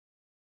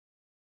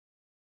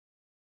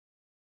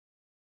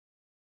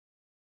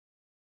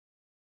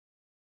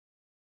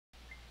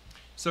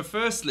So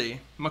firstly,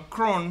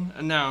 Macron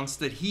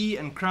announced that he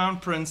and Crown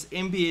Prince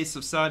MBS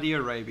of Saudi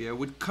Arabia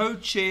would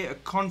co-chair a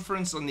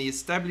conference on the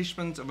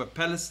establishment of a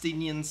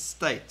Palestinian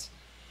state,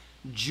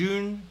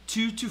 June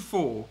 2 to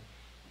 4,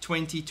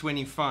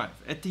 2025,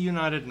 at the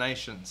United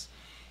Nations.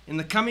 In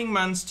the coming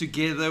months,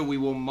 together we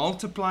will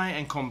multiply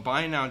and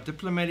combine our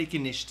diplomatic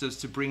initiatives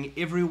to bring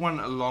everyone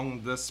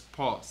along this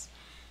path.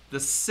 The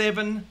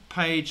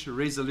 7-page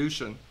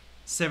resolution,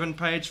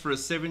 7-page for a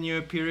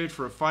 7-year period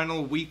for a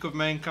final week of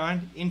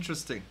mankind,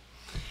 interesting.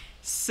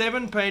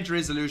 7-page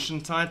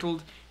resolution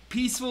titled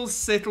Peaceful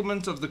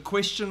Settlement of the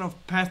Question of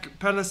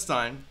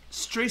Palestine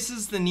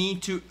stresses the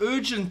need to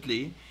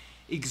urgently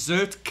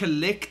exert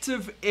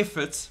collective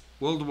efforts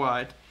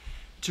worldwide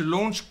to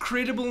launch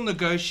credible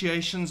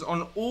negotiations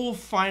on all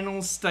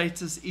final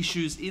status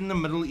issues in the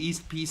Middle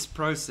East peace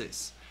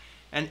process.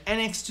 An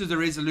annex to the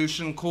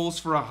resolution calls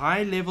for a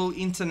high-level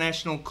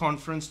international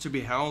conference to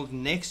be held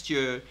next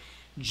year,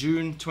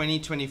 June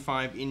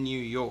 2025, in New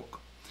York.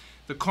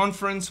 The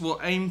conference will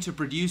aim to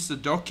produce a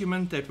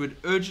document that would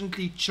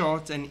urgently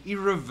chart an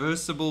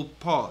irreversible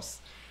path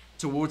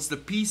towards the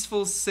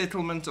peaceful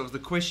settlement of the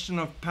question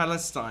of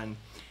Palestine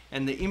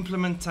and the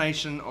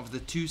implementation of the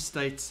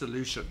two-state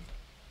solution.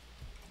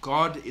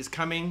 God is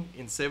coming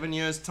in 7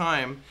 years'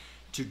 time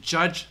to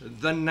judge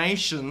the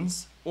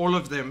nations, all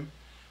of them,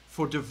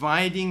 for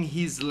dividing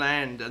his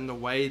land and the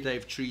way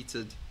they've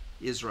treated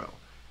Israel,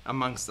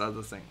 amongst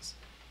other things.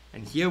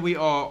 And here we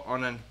are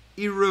on an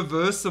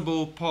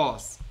irreversible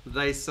path,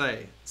 they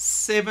say.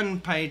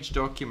 7-page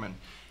document.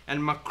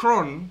 And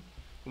Macron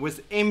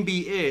with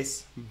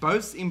MBS,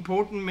 both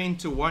important men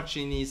to watch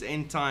in these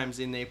end times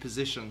in their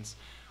positions,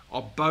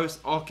 are both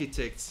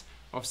architects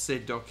of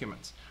said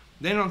documents.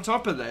 Then on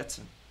top of that,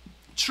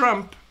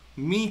 Trump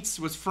meets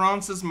with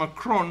France's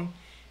Macron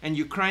and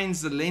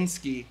Ukraine's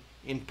Zelensky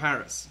in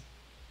Paris.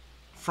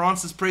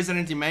 France's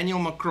President Emmanuel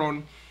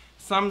Macron,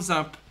 thumbs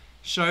up,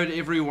 showed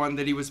everyone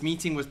that he was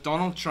meeting with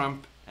Donald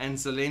Trump and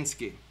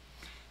Zelensky.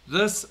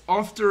 This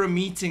after a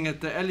meeting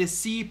at the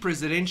Élysée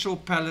Presidential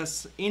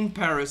Palace in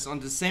Paris on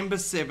December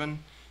 7,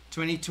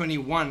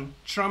 2021,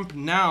 Trump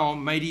now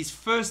made his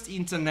first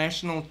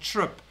international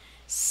trip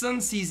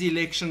since his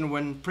election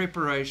win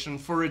preparation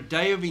for a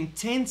day of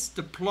intense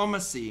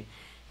diplomacy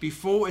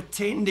before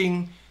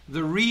attending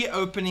the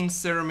reopening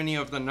ceremony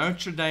of the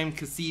Notre Dame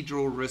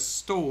Cathedral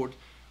restored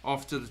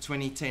after the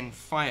 2010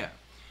 fire.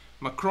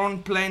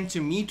 Macron planned to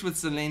meet with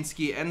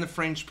Zelensky and the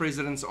French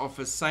president's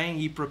office, saying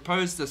he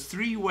proposed a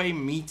 3-way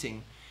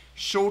meeting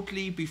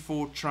shortly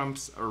before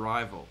Trump's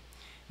arrival.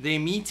 Their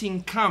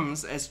meeting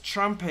comes as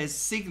Trump has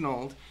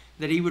signaled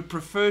that he would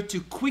prefer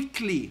to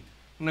quickly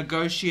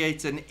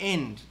negotiate an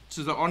end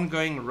to the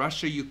ongoing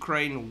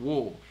Russia-Ukraine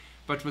war,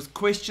 but with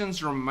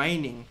questions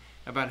remaining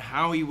about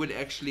how he would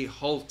actually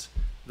halt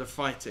the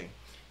fighting.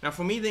 Now,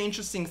 for me, the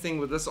interesting thing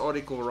with this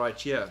article right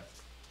here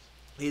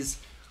is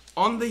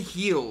on the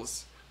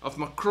heels of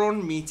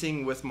Macron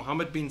meeting with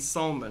Mohammed bin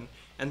Salman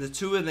and the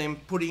two of them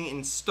putting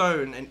in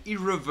stone an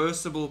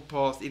irreversible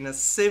path in a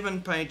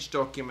 7-page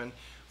document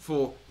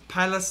for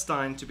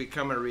Palestine to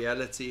become a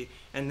reality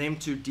and them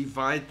to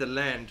divide the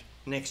land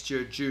next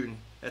year, June,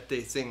 at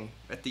their thing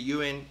at the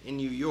UN in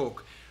New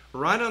York.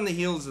 Right on the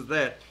heels of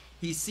that,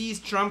 he sees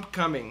Trump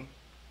coming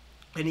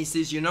and he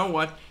says, you know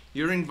what,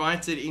 you're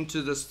invited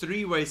into this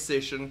 3-way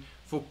session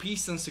for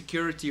peace and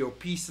security, or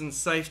peace and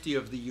safety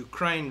of the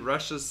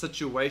Ukraine-Russia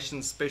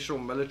situation special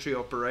military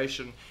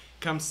operation.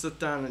 Come sit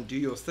down and do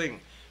your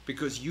thing,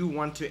 because you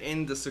want to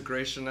end this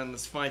aggression and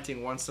this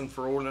fighting once and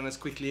for all and as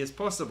quickly as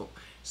possible.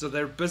 So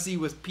they're busy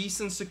with peace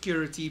and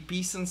security,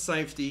 peace and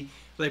safety.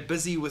 They're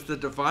busy with the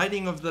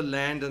dividing of the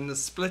land and the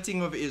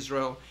splitting of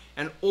Israel.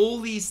 And all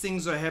these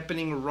things are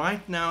happening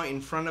right now in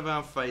front of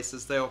our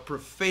faces. They are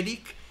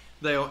prophetic,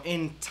 they are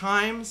end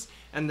times,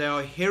 and they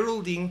are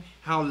heralding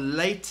how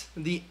late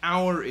the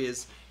hour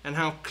is and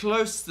how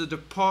close the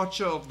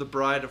departure of the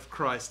bride of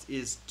Christ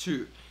is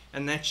too.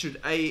 And that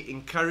should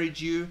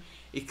encourage you,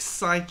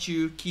 excite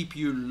you, keep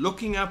you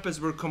looking up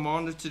as we're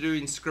commanded to do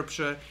in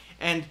Scripture,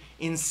 and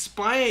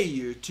inspire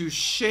you to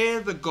share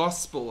the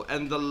gospel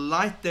and the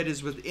light that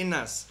is within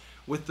us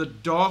with the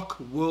dark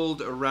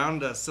world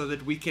around us, so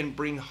that we can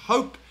bring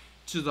hope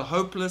to the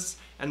hopeless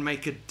and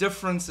make a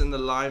difference in the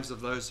lives of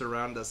those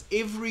around us.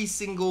 Every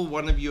single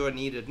one of you are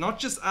needed, not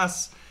just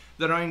us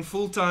that are in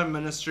full-time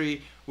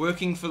ministry,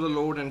 working for the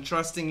Lord and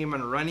trusting Him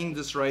and running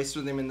this race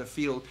with Him in the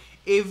field.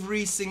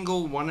 Every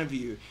single one of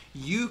you,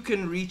 you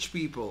can reach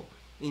people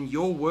in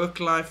your work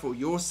life or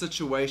your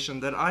situation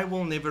that I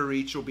will never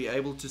reach or be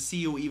able to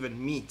see or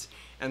even meet.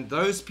 And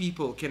those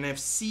people can have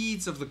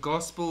seeds of the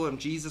gospel of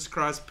Jesus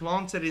Christ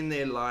planted in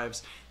their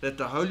lives that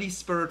the Holy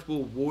Spirit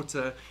will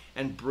water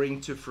and bring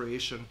to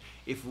fruition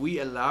if we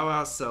allow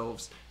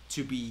ourselves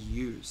to be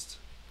used.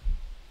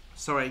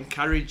 So I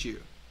encourage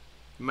you,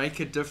 make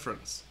a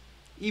difference.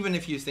 Even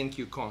if you think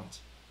you can't,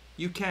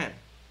 you can.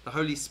 The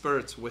Holy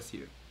Spirit's with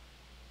you.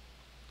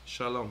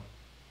 Shalom.